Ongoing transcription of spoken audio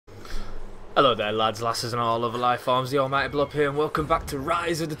Hello there lads, lasses and all other life forms, the Almighty Blob here and welcome back to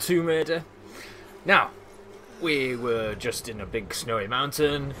Rise of the Tomb Raider. Now, we were just in a big snowy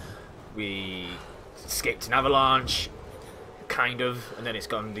mountain, we escaped an avalanche, kind of, and then it's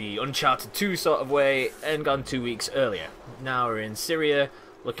gone the Uncharted 2 sort of way and gone 2 weeks earlier. Now we're in Syria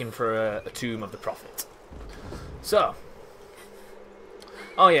looking for a tomb of the Prophet. So,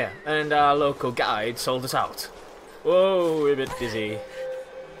 oh yeah, and our local guide sold us out. Whoa, we're a bit dizzy.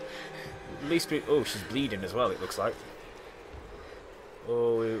 At least we... Oh, she's bleeding as well, it looks like.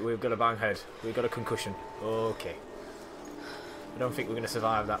 Oh, we've got a bang head. We've got a concussion. Okay. I don't think we're going to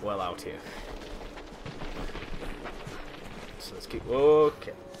survive that well out here. So let's keep...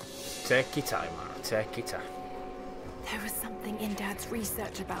 Okay. Take your time, Lara. Take your time. There was something in Dad's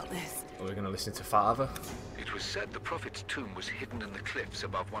research about this. Are we going to listen to Father? It was said the Prophet's tomb was hidden in the cliffs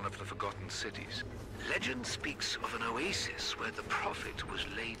above one of the forgotten cities. Legend speaks of an oasis where the Prophet was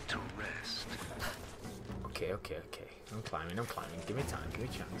laid to rest. Okay. I'm climbing. Give me time, give me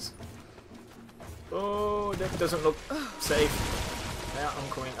a chance. Oh, that doesn't look safe. Yeah, I'm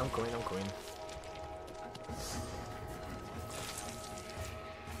coming.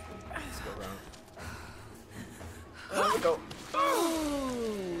 Let's go around. There we go.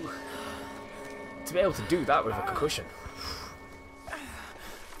 Oh. To be able to do that with a concussion.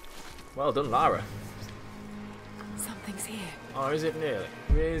 Well done, Lara. Something's here. Oh, is it really?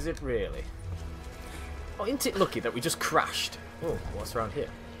 Is it really? Oh, isn't it lucky that we just crashed? Oh, what's around here?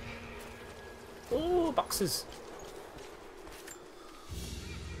 Oh, boxes.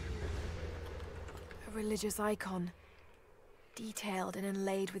 A religious icon. Detailed and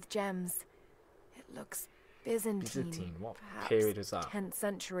inlaid with gems. It looks Byzantine. What perhaps period is that? 10th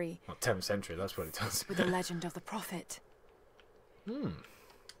century. Oh, 10th century, that's what it does. With the legend of the Prophet.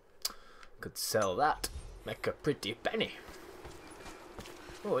 Could sell that. Make a pretty penny.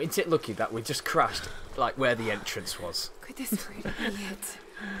 Oh, isn't it lucky that we just crashed, like, where the entrance was? Could this really be it?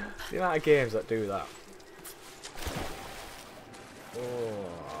 The amount of games that do that.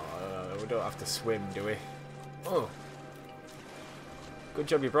 Oh, we don't have to swim, do we? Oh. Good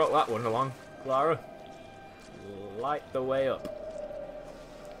job you brought that one along, Lara. Light the way up.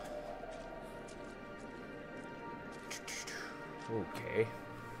 Okay.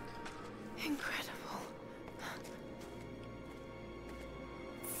 Incredible.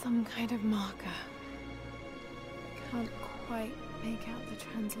 Some kind of marker. Can't quite make out the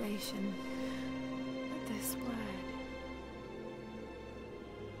translation. But this word.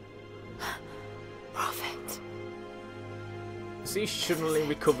 Prophet. See, she suddenly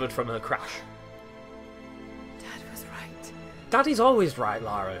recovered from her crash. Dad was right. Daddy's always right,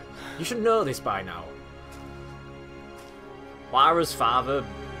 Lara. You should know this by now. Lara's father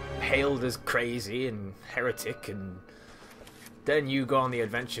hailed as crazy and heretic, and then you go on the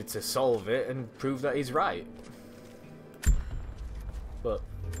adventure to solve it and prove that he's right. But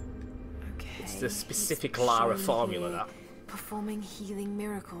Okay. it's the specific he's Lara shown formula here that... performing healing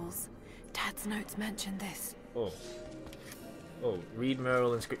miracles. Dad's notes mention this. Oh. Oh, read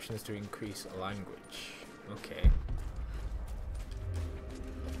mural inscriptions to increase language. Okay.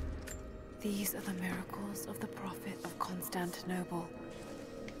 These are the miracles of the Prophet of Constantinople,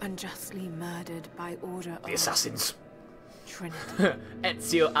 unjustly murdered by order of The assassins. Trinity.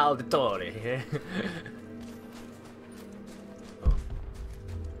 Ezio Auditore. Oh.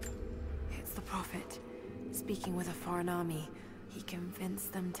 It's the Prophet, speaking with a foreign army. He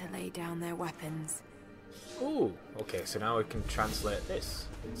convinced them to lay down their weapons. Ooh, okay, so now we can translate this,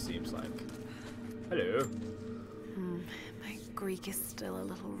 it seems like. Hello. My Greek is still a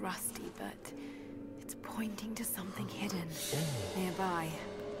little rusty, but it's pointing to something hidden nearby.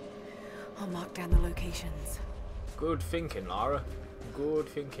 I'll mark down the locations. Good thinking, Lara. Good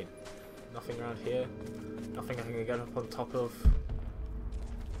thinking. Nothing around here. Nothing I can get up on top of.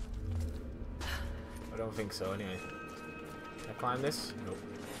 I don't think so, anyway. Can I climb this? Nope.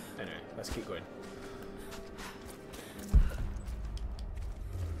 Anyway, let's keep going.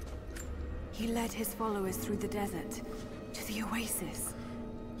 He led his followers through the desert to the oasis.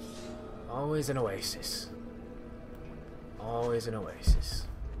 Always an oasis. Always an oasis.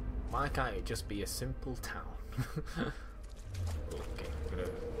 Why can't it just be a simple town? Okay, I'm gonna...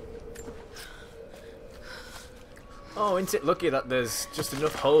 Oh, isn't it lucky that there's just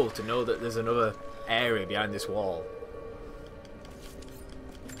enough hole to know that there's another area behind this wall?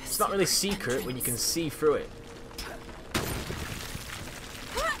 It's not really secret when you can see through it.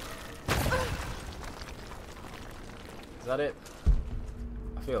 Is that it?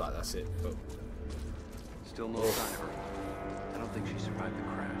 I feel like that's it, but... Still no sign of her. I don't think she survived the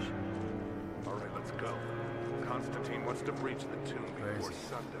crash. All right, let's go. Constantine wants to breach the tomb Where is before he?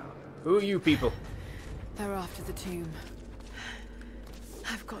 sundown. Who are you people? They're after the tomb.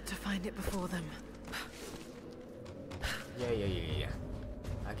 I've got to find it before them. Yeah.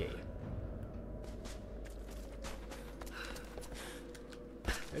 I get you.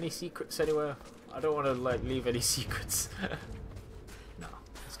 Any secrets anywhere? I don't want to like leave any secrets. No,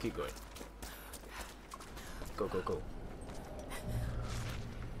 let's keep going. Go.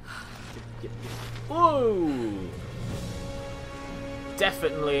 Whoa!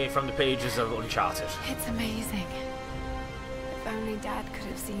 Definitely from the pages of Uncharted. It's amazing. If only Dad could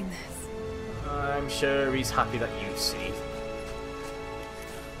have seen this. I'm sure he's happy that you see.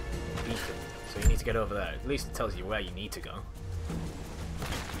 Beacon. So you need to get over there. At least it tells you where you need to go.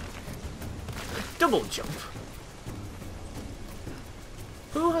 Double jump.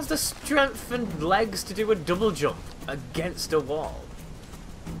 Who has the strength and legs to do a double jump against a wall?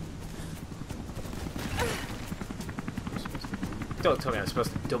 Don't tell me I'm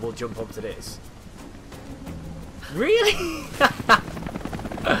supposed to double jump up to this. Really?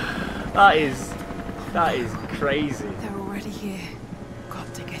 That is crazy. They're already here.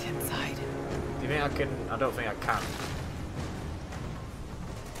 Got to get inside. Do you think I can? I don't think I can.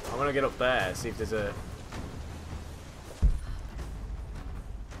 I'm gonna get up there, see if there's a...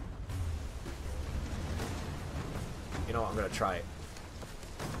 You know what, I'm gonna try it.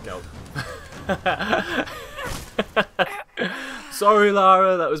 Nope. Sorry,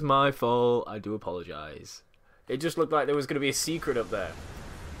 Lara, that was my fault. I do apologise. It just looked like there was gonna be a secret up there.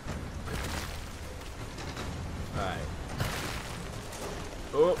 Alright.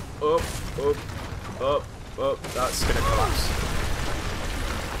 Up. That's gonna collapse.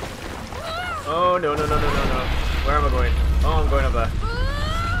 Oh, no. Where am I going? Oh, I'm going up there.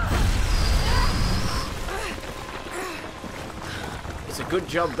 It's a good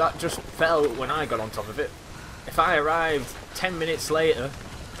job that just fell when I got on top of it. If I arrived 10 minutes later,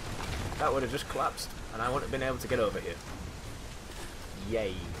 that would have just collapsed, and I wouldn't have been able to get over here.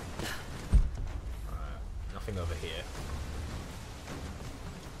 Yay. Nothing over here.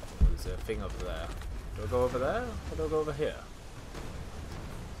 There's a thing over there. Do I go over there, or do I go over here?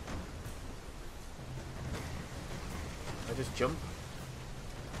 I just jump?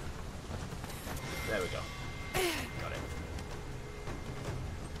 There we go. Got it.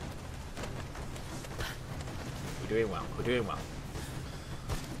 We're doing well.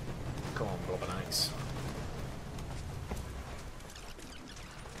 Come on, Blobber Knights.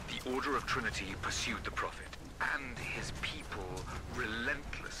 The Order of Trinity pursued the Prophet and his people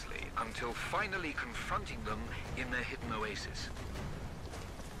relentlessly until finally confronting them in their hidden oasis.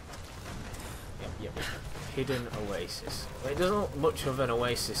 Yep. Hidden oasis. Well, it doesn't look much of an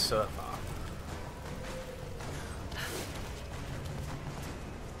oasis so far.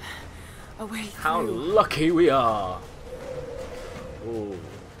 Away How through. lucky we are! Ooh.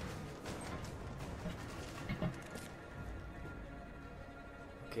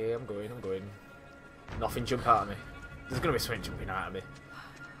 Okay, I'm going. Nothing jump out of me. There's gonna be something jumping out of me.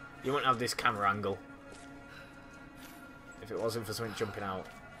 You wouldn't have this camera angle if it wasn't for something jumping out.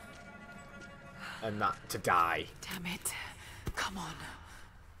 And that to die. Damn it. Come on.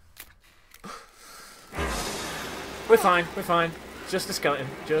 We're fine. Just a skeleton.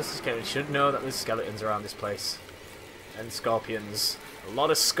 Should know that there's skeletons around this place. And scorpions. A lot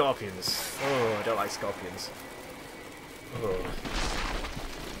of scorpions. Oh, I don't like scorpions. Oh.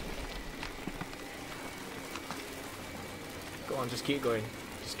 Go on, just keep going.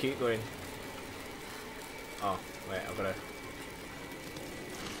 Oh, wait, I've gotta...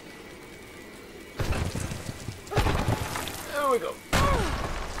 There we go.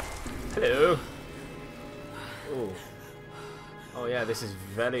 Hello. Ooh. Oh yeah, this is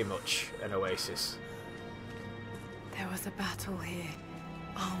very much an oasis. There was a battle here.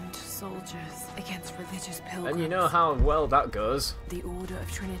 Armed soldiers against religious pilgrims. And you know how well that goes. The Order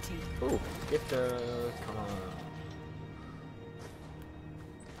of Trinity. Ooh, get the... Come on.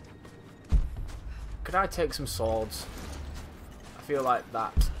 Could I take some swords? I feel like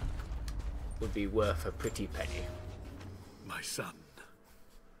that would be worth a pretty penny. My son,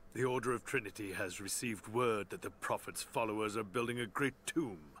 the Order of Trinity has received word that the Prophet's followers are building a great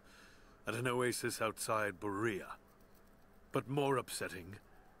tomb at an oasis outside Berea. But more upsetting,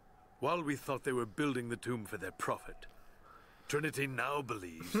 while we thought they were building the tomb for their Prophet, Trinity now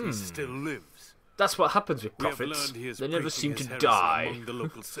believes he still lives. That's what happens with We have prophets. learned he is They never preaching seem his to heresy die. among the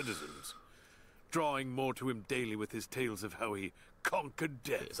local citizens, drawing more to him daily with his tales of how he conquered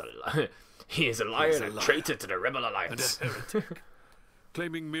death. He is a liar He is and a a liar. traitor to the Rebel And Alliance. a heretic,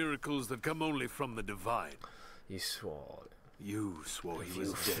 claiming miracles that come only from the divine. You swore. You swore he was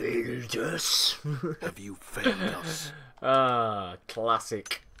You dead. failed us. Have you failed us? Ah,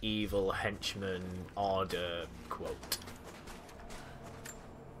 classic evil henchman order quote.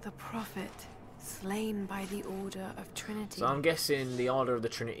 The Prophet, slain by the Order of Trinity. So I'm guessing the Order of the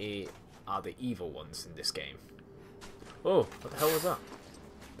Trinity are the evil ones in this game. Oh, what the hell was that?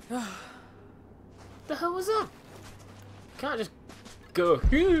 What the hell was that? Can't just go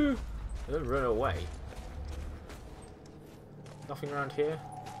and then run away. Nothing around here.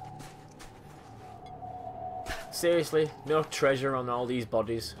 Seriously, no treasure on all these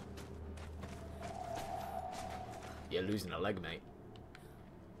bodies. You're losing a leg, mate.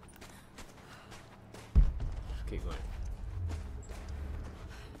 Just keep going.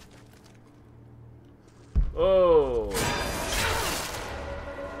 Oh!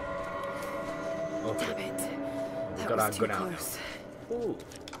 Okay. Damn it. We've That got our was too gun out now. close. Ooh.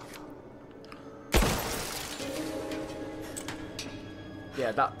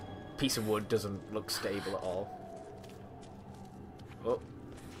 Yeah, that piece of wood doesn't look stable at all. Oh,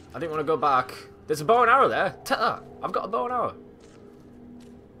 I didn't want to go back. There's a bow and arrow there. Take that. I've got a bow and arrow.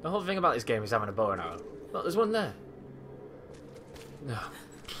 The whole thing about this game is having a bow and arrow. Look, there's one there. No.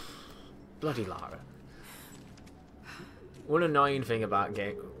 Bloody Lara. One annoying thing about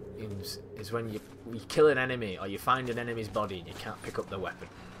games is when you kill an enemy or you find an enemy's body and you can't pick up the weapon.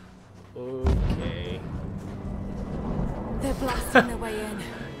 Okay. They're blasting their way in.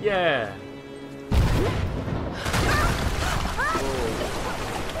 Yeah.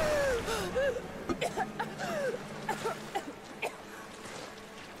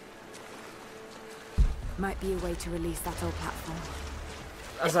 Might be a way to release that old platform.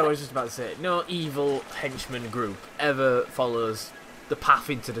 As I was just about to say, no evil henchman group ever follows the path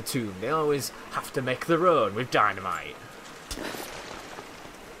into the tomb. They always have to make their own with dynamite.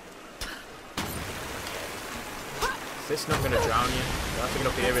 Is this not going to drown you? You'll have to get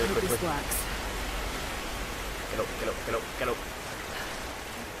up here really Let's hope quickly. this works. Get up, get up, get up, get up.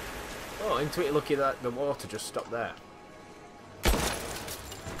 Oh, into it lucky that the water just stopped there.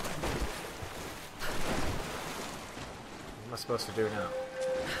 What am I supposed to do now?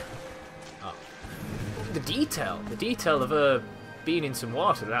 Oh. The detail of her being in some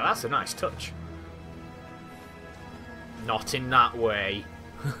water, that's a nice touch. Not in that way.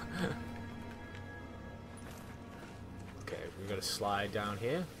 Okay, we've got to slide down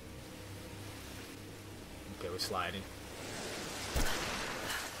here. Okay, we're sliding.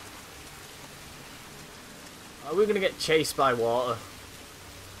 Are we going to get chased by water?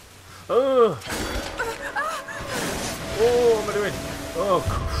 Oh! Oh, what am I doing? Oh.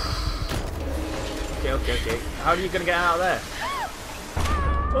 Okay, okay, okay. How are you going to get out of there?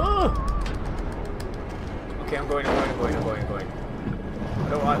 Oh! Okay, I'm going. I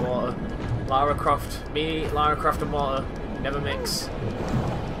don't like water. Lara Croft. Me, Lara Croft and water. Never mix.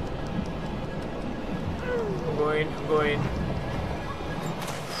 I'm going.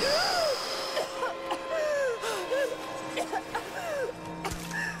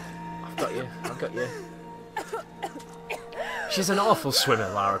 I've got you. She's an awful swimmer,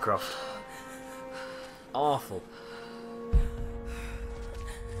 Lara Croft. Awful.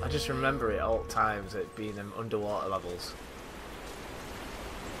 I just remember it at all times, it being them underwater levels.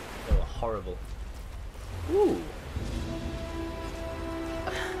 They were horrible. Ooh.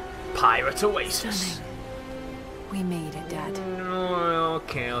 Pirate Oasis. Stunning. We made it, Dad.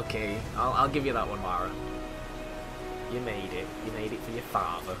 Okay. I'll give you that one, Lara. You made it. You made it for your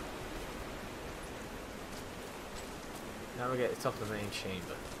father. Now we get to the top of the main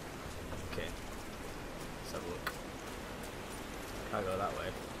chamber. Okay. Let's have a look. Can't go that way.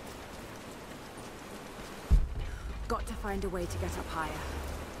 Got to find a way to get up higher.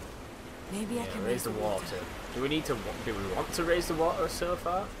 Maybe I can raise the water. Do we need to? Do we want to raise the water so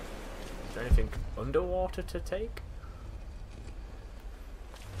far? Is there anything underwater to take?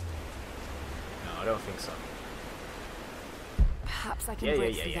 No, I don't think so. Perhaps I can Yeah.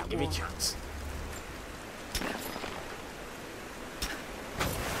 break through that Give me a wall. chance.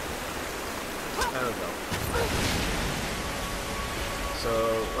 There we go. So,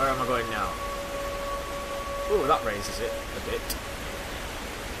 where am I going now? Oh, that raises it a bit.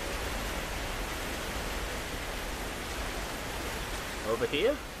 Over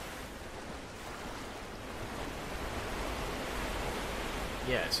here?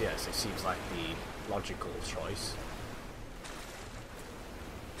 Yes, it seems like the logical choice.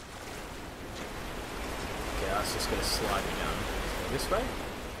 Okay, that's just going to slide me down. Go this way?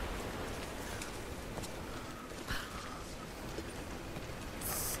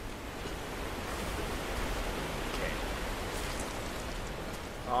 Okay.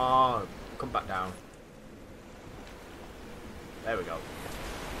 Oh, come back down.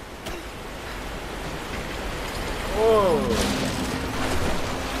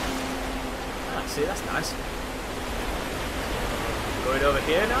 see, that's nice. Going over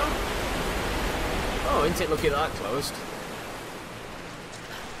here now? Oh, isn't it looking that closed?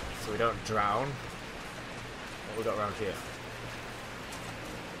 So we don't drown. What we got around here?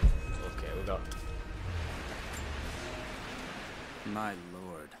 Okay, we got... My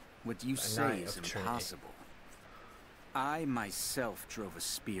lord, what you say is impossible. I myself drove a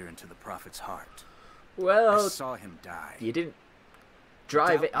spear into the Prophet's heart. Well, I saw him die. You didn't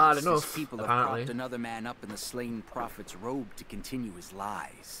drive it hard enough, people have propped another man up in the slain Prophet's robe to continue his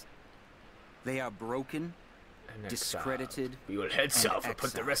lies. They are broken, discredited. We will head south and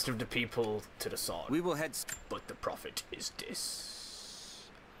put the rest of the people to the sword. We will head. But the Prophet is this.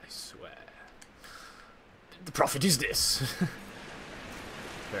 I swear. The Prophet is this.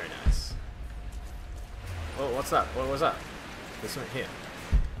 Very nice. Oh, what's that? What was that? There's something here.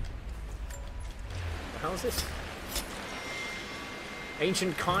 What the hell is this?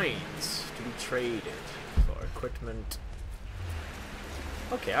 Ancient coins to be traded for equipment.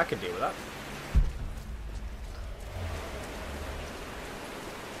 Okay, I can deal with that.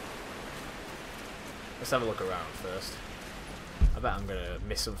 Let's have a look around first. I bet I'm gonna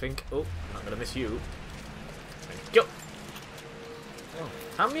miss something. Oh, I'm not gonna miss you. Thank you. Oh,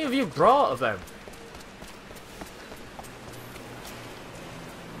 how many have you brought of them?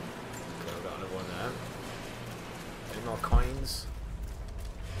 Okay, we've got another one there. Any more coins?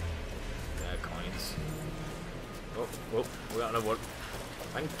 Yeah, coins. Oh, oh, we got another one.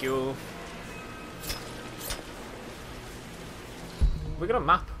 Thank you. We got a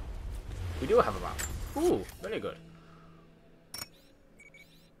map. We do have a map. Ooh, very good.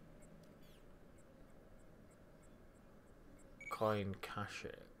 Coin cache.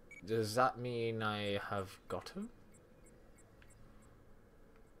 Does that mean I have got him?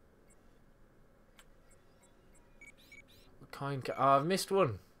 Coin ca- oh, I've missed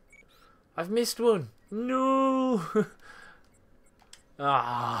one. I've missed one. No.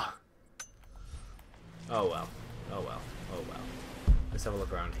 Ah. Oh well. Oh well. Oh well. Let's have a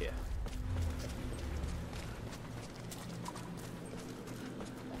look around here.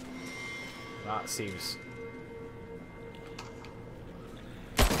 That seems...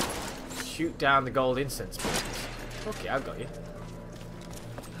 Shoot down the gold incense burns. Okay, I've got you.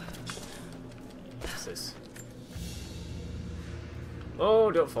 What's this?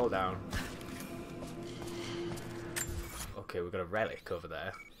 Oh, don't fall down. Okay, we've got a relic over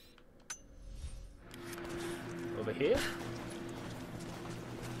there. Over here?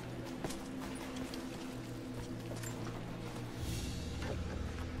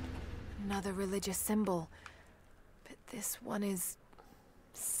 Another religious symbol. But this one is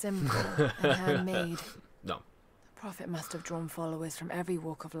simple and handmade. No. The Prophet must have drawn followers from every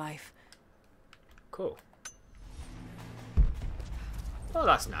walk of life. Cool. Oh,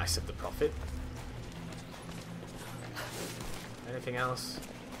 that's nice of the Prophet. Anything else?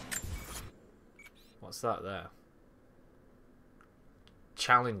 What's that there?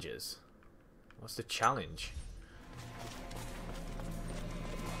 Challenges. What's the challenge?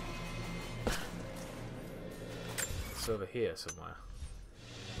 It's over here somewhere.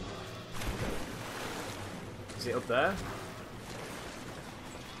 Is it up there?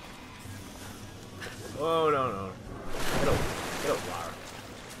 Oh, no, no. Get up, Lara.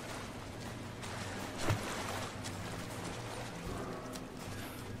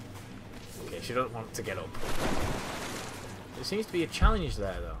 Okay, she doesn't want to get up. There seems to be a challenge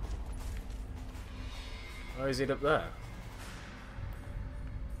there, though. Or is it up there?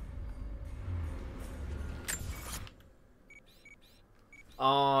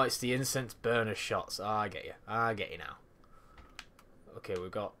 Oh, it's the incense burner shots. Oh, I get you. I get you now. Okay,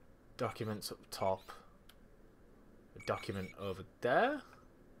 we've got documents up top. A document over there.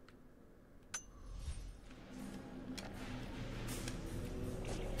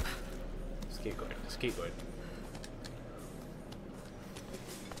 Let's keep going. Let's keep going.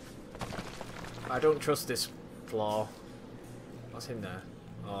 I don't trust this floor. What's in there?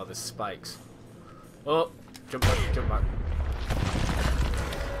 Oh, there's spikes. Oh, jump back, jump back.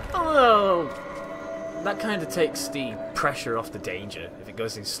 Although, that kind of takes the pressure off the danger if it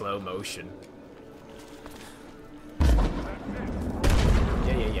goes in slow motion.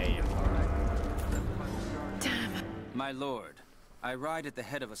 Yeah. Damn. My lord, I ride at the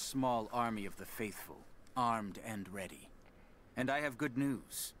head of a small army of the faithful, armed and ready. And I have good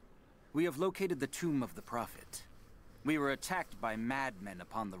news. We have located the tomb of the Prophet. We were attacked by madmen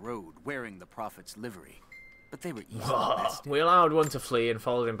upon the road, wearing the Prophet's livery. But they were easily bested. We allowed one to flee and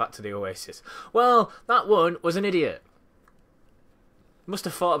followed him back to the oasis. Well, that one was an idiot. Must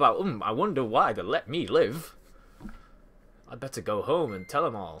have thought about, I wonder why they let me live. I'd better go home and tell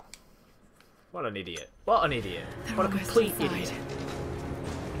them all. What an idiot. What an idiot. They're What a almost complete inside. idiot.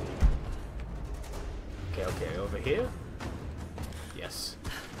 Okay, okay, over here. Yes.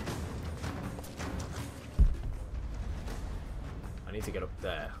 I need to get up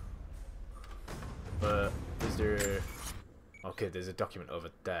there. But is there... Okay, there's a document over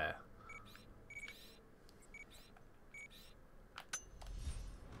there.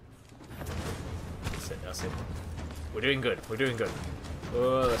 That's it, that's it. We're doing good, we're doing good.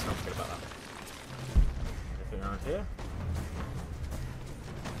 Oh, let's not forget about that. Anything around here?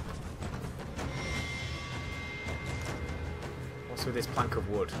 What's with this plank of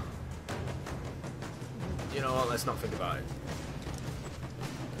wood? You know what, let's not think about it.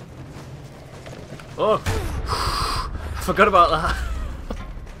 Oh! I forgot about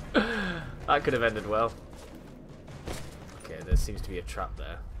that. That could have ended well. Okay, there seems to be a trap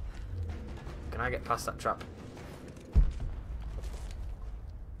there. Can I get past that trap?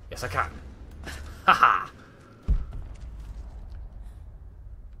 Yes, I can. Haha!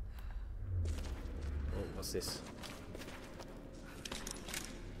 Oh, what's this?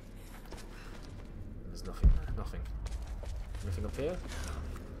 There's nothing there. Nothing. Anything up here?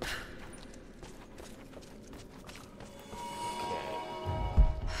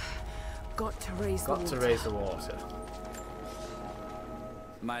 Got to raise Got the to water. raise the water.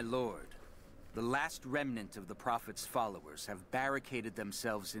 My lord, the last remnant of the Prophet's followers have barricaded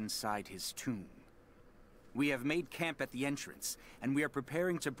themselves inside his tomb. We have made camp at the entrance, and we are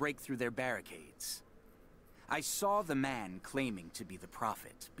preparing to break through their barricades. I saw the man claiming to be the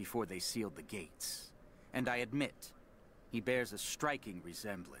Prophet before they sealed the gates, and I admit, he bears a striking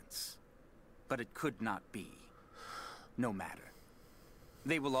resemblance. But it could not be. No matter.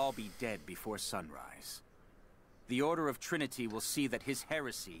 They will all be dead before sunrise. The Order of Trinity will see that his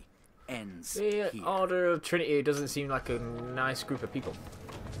heresy ends The here. Order of Trinity doesn't seem like a nice group of people.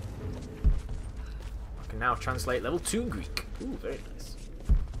 I can now translate level 2 Greek. Ooh, very nice.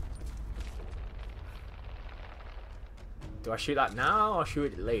 Do I shoot that now or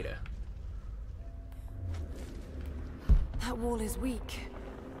shoot it later? That wall is weak.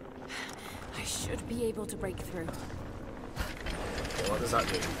 I should be able to break through. Okay, what does that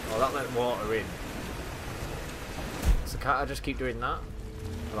do? Oh, that let water in. So can't I just keep doing that?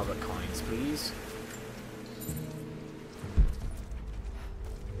 I'll have the coins, please.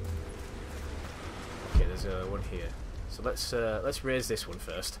 Okay, there's one here. So let's raise this one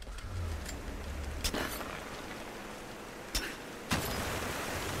first.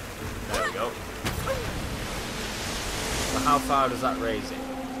 There we go. So how far does that raise it?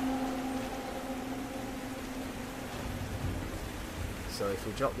 So if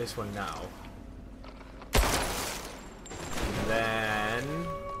we drop this one now, and then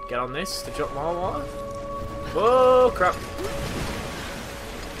get on this to drop more water. Whoa, crap!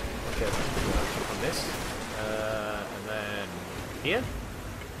 Okay, on this, and then here.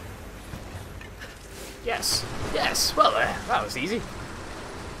 Yes, yes. Well, that was easy.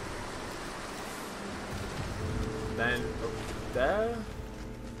 Then up there.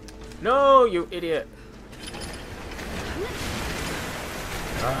 No, you idiot.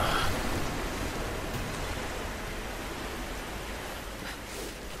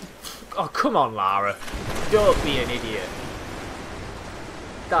 Oh, come on, Lara. Don't be an idiot.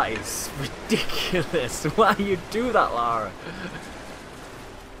 That is ridiculous. Why you do that, Lara?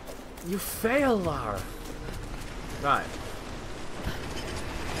 You fail, Lara. Right.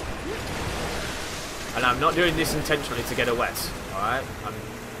 And I'm not doing this intentionally to get her wet, alright? I'm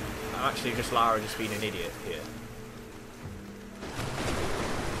actually just Lara just being an idiot here.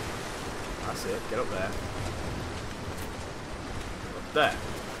 That's it, get up there. Up there.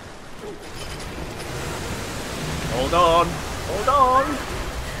 Hold on! Hold on!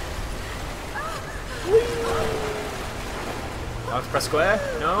 Now to press square?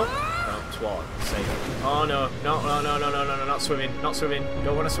 No? No, sword. Save it. Oh no. No, no, no, no, no, no, no, not swimming. Not swimming.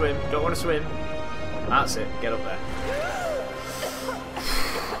 Don't want to swim. Don't want to swim. That's it. Get up there.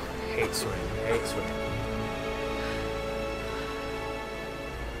 Hate swimming. Hate swimming.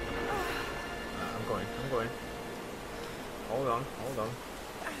 I'm going. I'm going. Hold on. Hold on.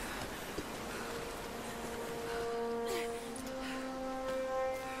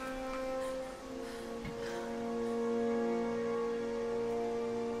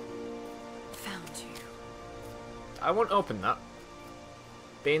 Found you. I won't open that.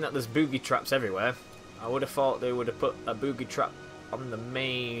 Being that there's boogie traps everywhere, I would have thought they would have put a boogie trap on the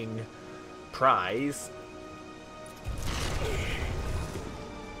main prize.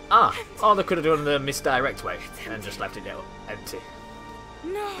 Ah! Oh, they could have done the misdirect way and just left it empty.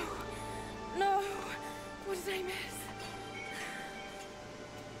 No! No! What did I miss?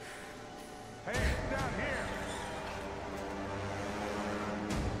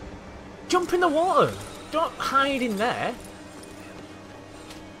 Jump in the water. Don't hide in there.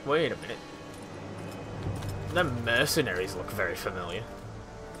 Wait a minute. Them mercenaries look very familiar.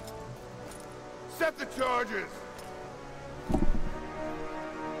 Set the charges!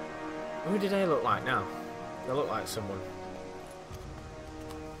 Who do they look like now? They look like someone.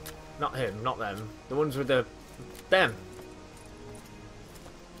 Not him, not them. The ones with the... them.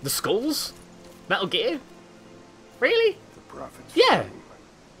 The skulls? Metal Gear? Really? The prophet's Yeah! tomb.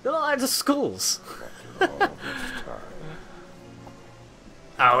 They look like the skulls. After all this time,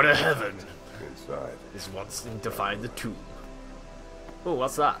 Out of heaven inside. is what's to find the tomb. Oh,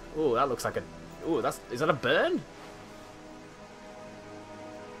 what's that? Oh, that looks like a... Oh, that's... Is that a burn?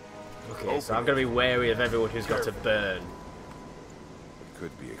 Okay, so I've got to be wary of everyone who's got a burn. It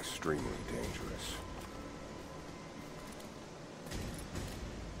could be extremely dangerous.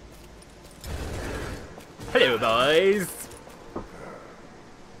 Hello, boys!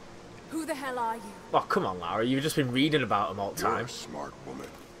 Who the hell are you? Oh, come on, Lara. You've just been reading about them all the You're time. a smart woman.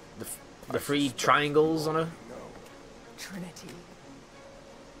 The three triangles on her. No. Trinity.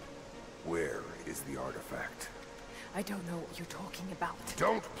 Where is the artifact? I don't know what you're talking about.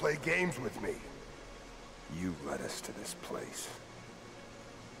 Don't play games with me. You led us to this place.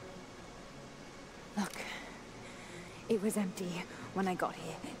 Look, it was empty when I got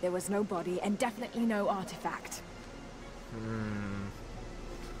here. There was no body and definitely no artifact.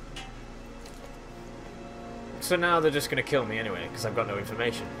 So now they're just going to kill me anyway, because I've got no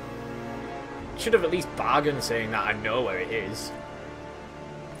information. Should have at least bargained saying that I know where it is.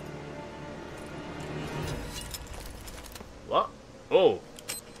 What? Oh.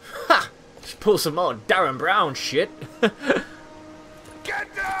 Ha! Just pull some more Darren Brown shit.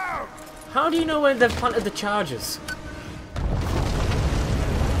 Get down! How do you know where they've planted the charges?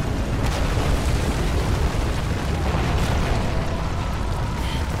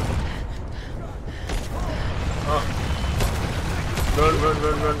 Oh. Run, run,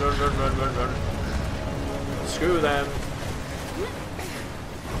 run, run, run, run, run, run, run. Screw them.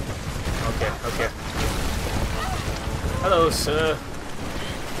 Okay, okay. Hello, sir.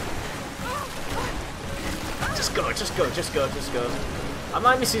 Just go, just go, just go, just go. Am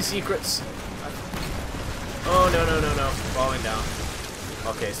I missing secrets? Oh, no, no, no, no. Falling down.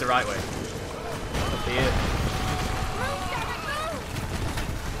 Okay, it's the right way. Up here.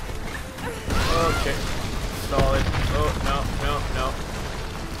 Okay. Solid. Oh, no, no, no.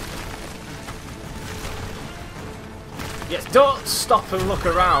 Yes, don't stop and look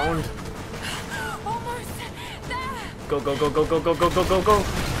around. Almost there. Go, go, go, go, go, go, go, go, go, go.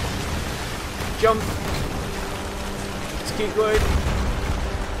 Jump. Let's keep going.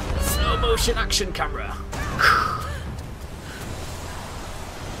 Slow motion action camera.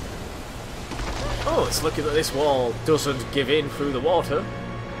 Oh, it's lucky that this wall doesn't give in through the water.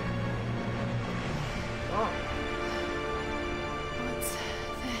 Oh. What's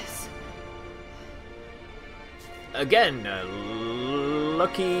this? Again, a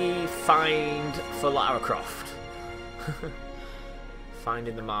lucky find for Lara Croft.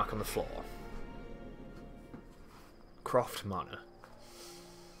 Finding the mark on the floor. Croft Manor.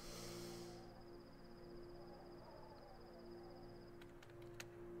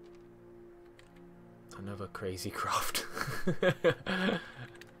 Another crazy Croft.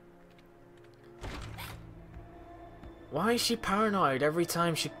 Why is she paranoid every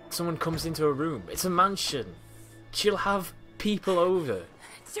time someone comes into a room? It's a mansion. She'll have people over.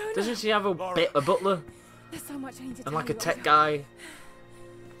 Jonah. Doesn't she have a butler There's so much I need to and tell like a you. tech guy?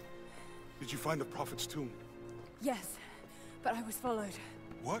 Did you find the Prophet's tomb? Yes, but I was followed.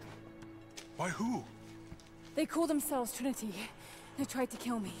 What? By who? They call themselves Trinity. They tried to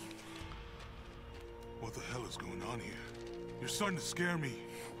kill me. What the hell is going on here? You're starting to scare me.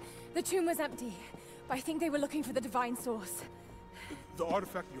 The tomb was empty, but I think they were looking for the divine source. The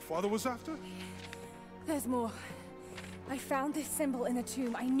artifact your father was after? There's more. I found this symbol in the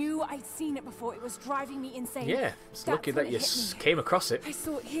tomb. I knew I'd seen it before. It was driving me insane. Yeah, it's That's lucky when that you it hit me. came across it. I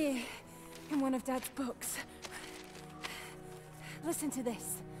saw it here, in one of Dad's books. Listen to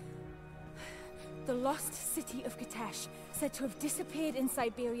this. The lost city of Kitesh, said to have disappeared in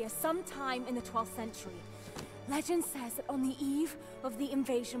Siberia sometime in the 12th century. Legend says that on the eve of the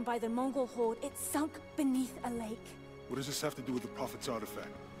invasion by the Mongol horde, it sunk beneath a lake. What does this have to do with the Prophet's artifact?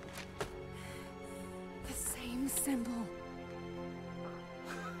 The same symbol.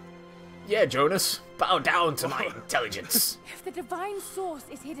 Yeah, Jonas, bow down to my intelligence. If the divine source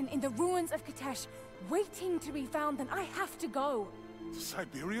is hidden in the ruins of Kitesh, waiting to be found, then I have to go. To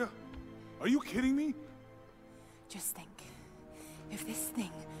Siberia? Are you kidding me? Just think, if this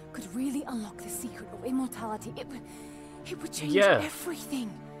thing could really unlock the secret of immortality, it would change Yeah. everything.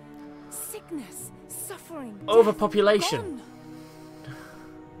 Sickness, suffering, Overpopulation. death, gone.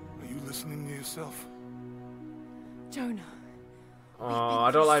 Are you listening to yourself? Jonah. Oh,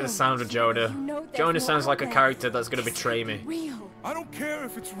 I don't like the sound of Jonah. You know there's Jonah more sounds out like a there. character that's gonna betray me. Real. I don't care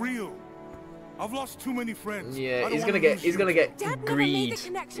if it's real. I've lost too many friends. I Yeah, don't he's wanna gonna get lose he's you gonna get Dad never made the greed.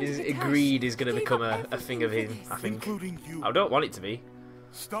 connection to Gatesh. Greed is gonna Gave become up a everything thing of for him, this. I think. including you. I don't want it to be.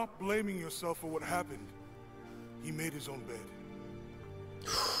 Stop blaming yourself for what happened. He made his own bed.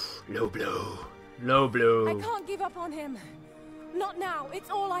 Low blow. Low I blow. can't give up on him. Not now. It's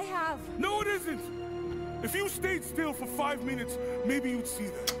all I have. No, it isn't. If you stayed still for 5 minutes, maybe you'd see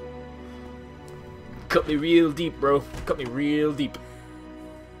that. Cut me real deep, bro. Cut me real deep.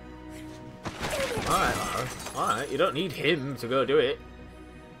 Alright, Lara. Alright, you don't need him to go do it.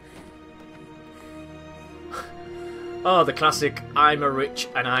 Oh, the classic I'm a rich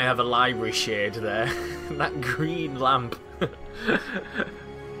and I have a library shade there. That green lamp.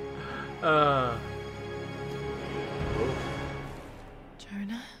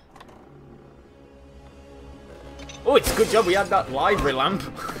 Jonah. Oh, it's a good job we had that library lamp.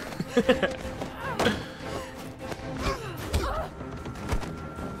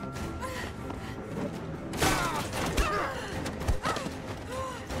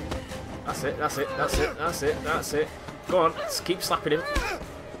 That's it, that's it, that's it, that's it, that's it. Go on, let's keep slapping him.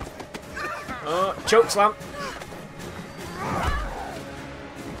 Oh, choke slam.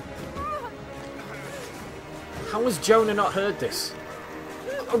 How has Jonah not heard this?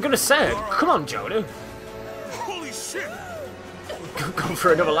 I'm gonna say it. Come on, Jonah. Holy shit! Go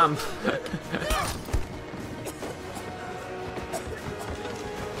for another lamp.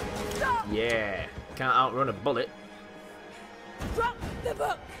 Yeah, can't outrun a bullet. Drop the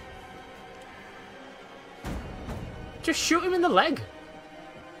book. Just shoot him in the leg.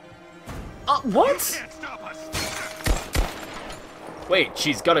 What? Can't stop us. Wait,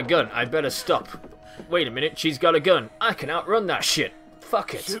 she's got a gun. I better stop. Wait a minute, she's got a gun. I can outrun that shit.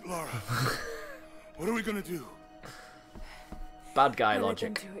 Fuck it. Shit, Lara. What are we gonna do? Bad guy Let them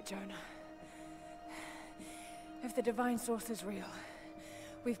logic. do it, Jonah. If the divine source is real,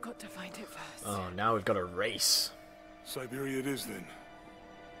 we've got to find it first. Oh, now we've got a race. Siberia it is then.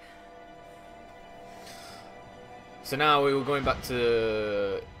 So now we were going back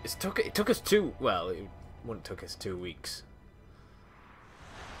to. It took us 2. Well, it wouldn't took us 2 weeks.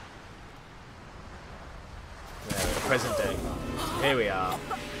 There, present day. Here we are.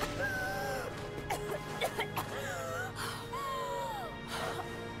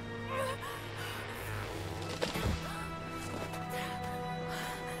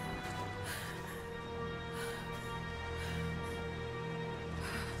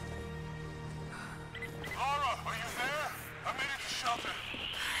 Lara, are you there? I made it to shelter.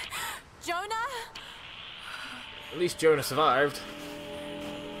 Jonah? At least Jonah survived.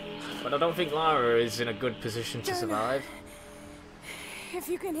 But I don't think Lara is in a good position to Jonah. survive. If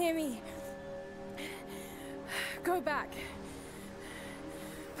you can hear me, go back.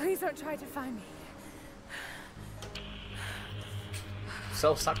 Please don't try to find me.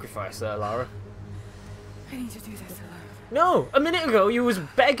 Self-sacrifice there, Lara. I need to do this alone. No! A minute ago you was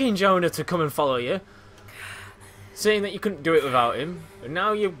begging Jonah to come and follow you. Saying that you couldn't do it without him. And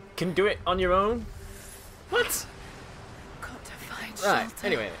now you can do it on your own? What? Got to find Right, shelter.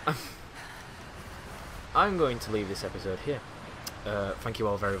 anyway. I'm going to leave this episode here. Thank you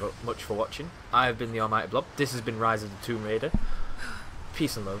all very much for watching. I have been the Almighty Blob. This has been Rise of the Tomb Raider.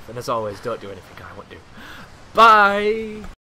 Peace and love. And as always, don't do anything I won't do. Bye!